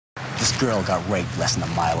This girl got raped less than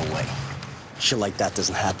a mile away. Shit like that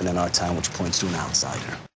doesn't happen in our town, which points to an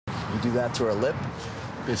outsider. You do that to her lip?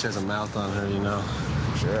 Bitch has a mouth on her, you know.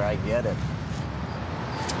 Sure, I get it.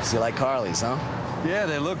 So you like Harleys, huh? Yeah,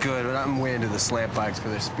 they look good, but I'm way into the slant bikes for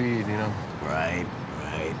their speed, you know. Right,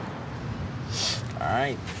 right. All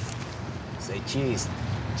right. Say cheese.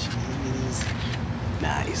 Cheese.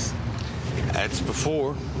 Nice. That's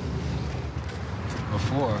before.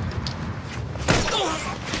 Before?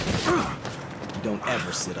 You don't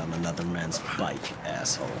ever sit on another man's bike,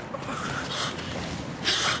 asshole.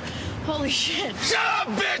 Holy shit. Shut up,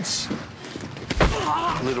 bitch!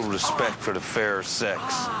 Little respect for the fair sex.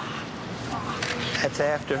 That's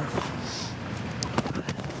after.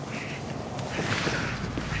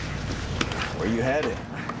 Where you headed?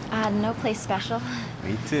 No place special.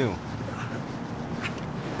 Me too.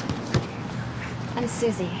 I'm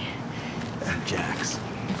Susie. Jax.